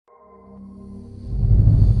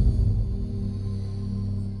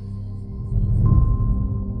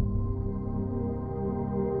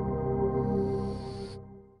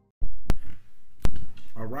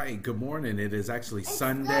right, good morning. It is actually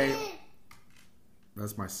Sunday.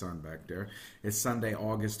 That's my son back there. It's Sunday,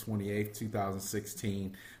 August 28th,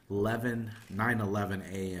 2016,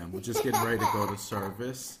 9:11 a.m. We're just getting ready to go to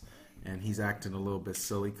service, and he's acting a little bit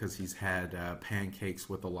silly because he's had pancakes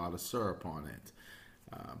with a lot of syrup on it.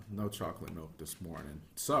 No chocolate milk this morning.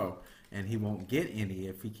 And he won't get any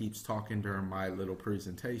if he keeps talking during my little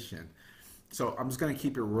presentation. So I'm just going to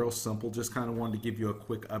keep it real simple. Just kind of wanted to give you a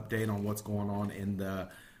quick update on what's going on in the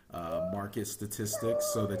market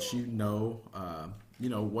statistics so that you know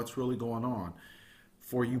what's really going on.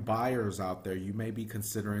 For you buyers out there, you may be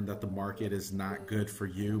considering that the market is not good for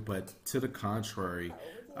you, but to the contrary,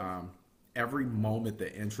 every moment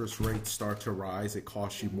the interest rates start to rise, it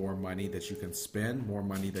costs you more money that you can spend, more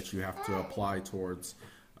money that you have to apply towards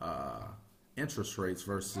interest rates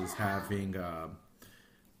versus being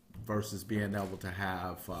able to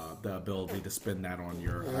have the ability to spend that on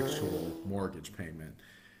your actual mortgage payment.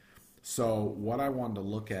 So what I wanted to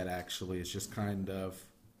look at actually is just kind of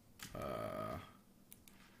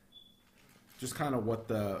what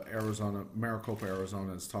the Maricopa,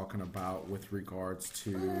 Arizona is talking about with regards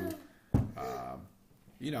to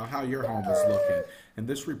how your home is looking. And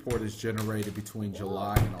this report is generated between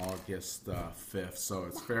July and August 5th, so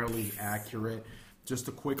it's fairly accurate. Just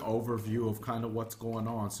a quick overview of kind of what's going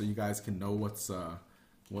on so you guys can know what's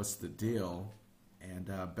the deal and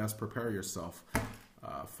best prepare yourself.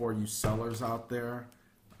 For you sellers out there,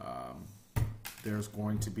 there's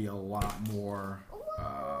going to be a lot more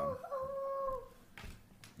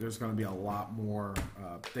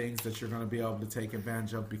things that you're going to be able to take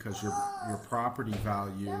advantage of because your property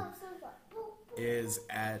value is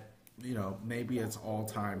at maybe its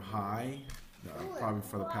all-time high, probably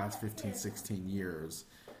for the past 15, 16 years.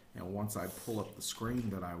 And once I pull up the screen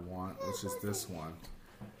that I want, which is this one.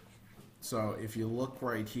 So if you look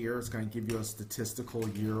right here, it's going to give you a statistical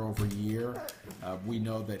year over year. We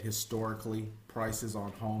know that historically prices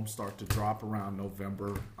on homes start to drop around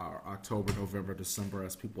October, November, December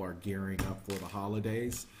as people are gearing up for the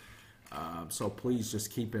holidays. So please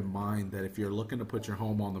just keep in mind that if you're looking to put your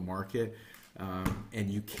home on the market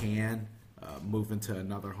and you can move into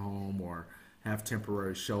another home or have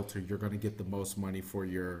temporary shelter, you're going to get the most money for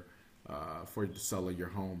the sale of your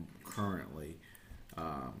home currently.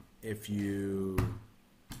 If you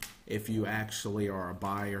actually are a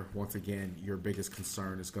buyer, once again, your biggest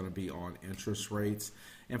concern is going to be on interest rates.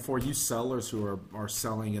 And for you sellers who are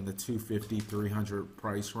selling in the 250, 300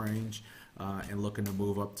 price range and looking to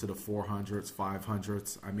move up to the 400s,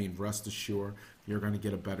 500s, I mean, rest assured, you're going to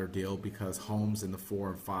get a better deal because homes in the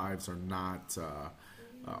 4 and 5s are not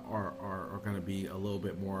are going to be a little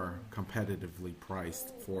bit more competitively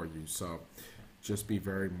priced for you. So just be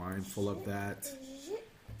very mindful of that.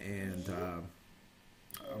 And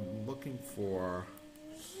I'm looking for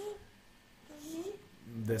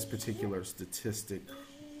this particular statistic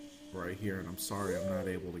right here, and I'm sorry I'm not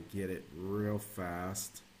able to get it real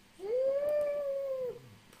fast.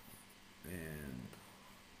 And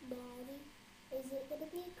Daddy, is it going to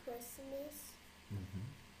be Christmas?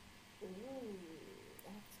 Mm-hmm. Ooh,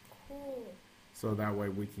 that's cool. So that way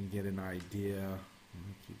we can get an idea. I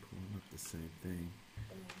keep pulling up the same thing.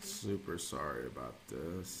 Super sorry about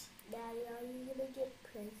this. Daddy, are you going to get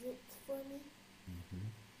presents for me? Mm-hmm.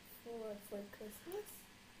 For Christmas?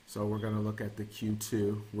 So we're going to look at the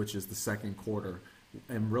Q2, which is the second quarter.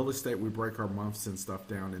 In real estate, we break our months and stuff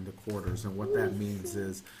down into quarters. And what that means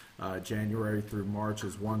is January through March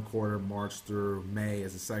is one quarter, March through May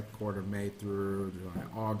is the second quarter, May through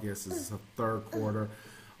August is the third quarter,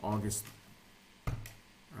 August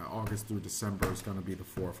through December is going to be the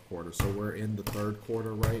fourth quarter. So we're in the third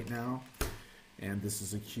quarter right now, and this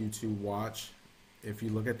is a Q2 watch. If you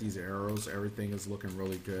look at these arrows, everything is looking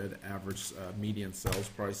really good. Average median sales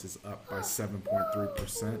price is up by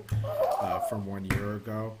 7.3% from 1 year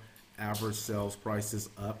ago. Average sales price is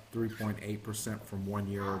up 3.8% from 1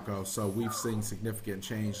 year ago. So we've seen significant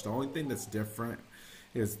change. The only thing that's different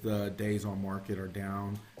is the days on market are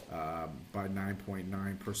down by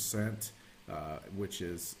 9.9%. Which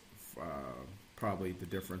is probably the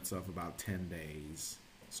difference of about 10 days.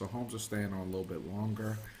 So homes are staying on a little bit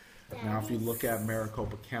longer. Now, if you look at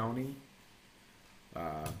Maricopa County,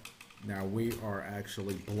 now we are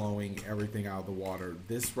actually blowing everything out of the water.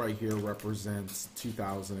 This right here represents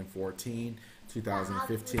 2014,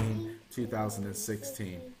 2015,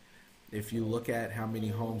 2016. If you look at how many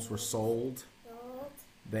homes were sold,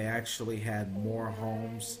 they actually had more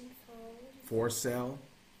homes for sale,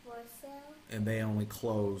 and they only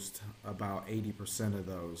closed about 80% of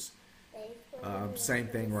those. Same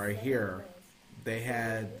thing right here. They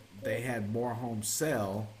had more homes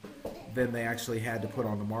sell, than they actually had to put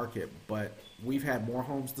on the market. But we've had more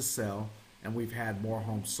homes to sell and we've had more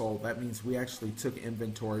homes sold. That means we actually took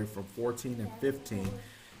inventory from 14 and 15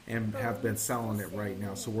 and have been selling it right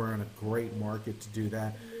now. So we're in a great market to do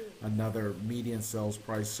that. Another median sales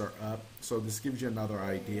price are up. So this gives you another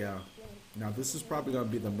idea. Now this is probably going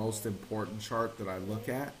to be the most important chart that I look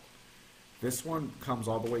at. This one comes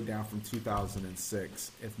all the way down from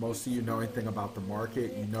 2006. If most of you know anything about the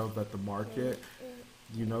market, you know that the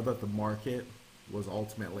market was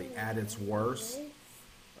ultimately at its worst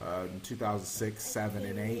in 2006, 7,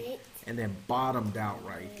 and 8, and then bottomed out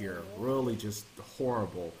right here. Really just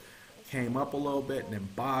horrible. Came up a little bit and then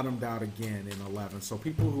bottomed out again in 11. So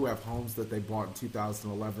people who have homes that they bought in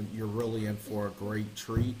 2011, you're really in for a great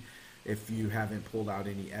treat if you haven't pulled out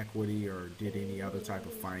any equity or did any other type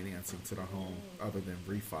of financing to the home other than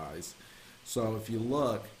refis. So if you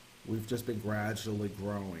look, we've just been gradually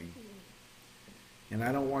growing. And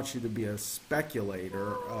I don't want you to be a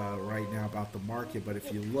speculator right now about the market, but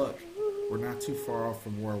if you look, we're not too far off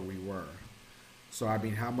from where we were. So I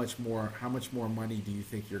mean, how much more money do you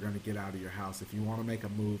think you're going to get out of your house? If you want to make a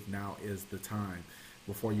move, now is the time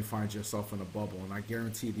before you find yourself in a bubble. And I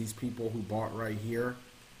guarantee these people who bought right here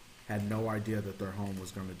had no idea that their home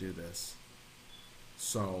was going to do this.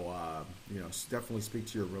 So, definitely speak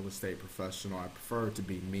to your real estate professional. I prefer it to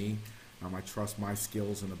be me. I trust my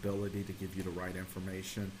skills and ability to give you the right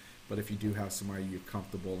information. But if you do have somebody you're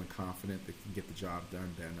comfortable and confident that can get the job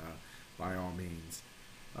done, then by all means.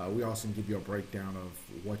 We also can give you a breakdown of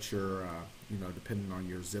what your, depending on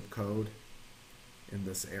your zip code in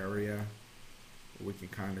this area, we can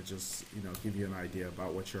kind of just, give you an idea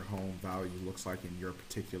about what your home value looks like in your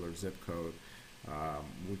particular zip code.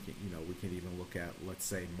 We can even look at, let's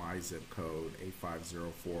say, my zip code,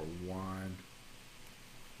 85041,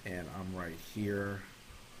 and I'm right here.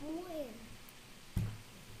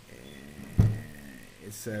 And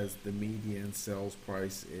it says the median sales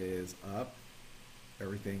price is up.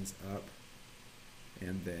 Everything's up,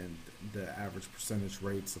 and then the average percentage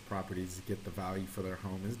rates of properties to get the value for their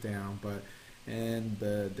home is down, and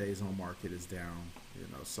the days on market is down.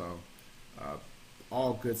 So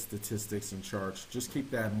all good statistics and charts. Just keep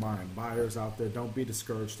that in mind. Buyers out there, don't be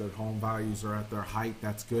discouraged that home values are at their height.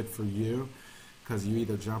 That's good for you, because you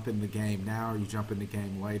either jump in the game now or you jump in the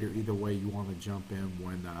game later. Either way, you want to jump in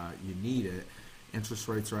when you need it. Interest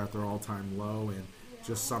rates are at their all-time low, and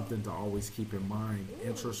just something to always keep in mind.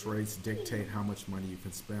 Interest rates dictate how much money you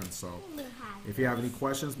can spend. So if you have any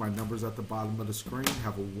questions, my number's at the bottom of the screen.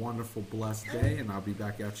 Have a wonderful, blessed day, and I'll be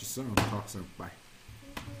back at you soon. Talk soon. Bye.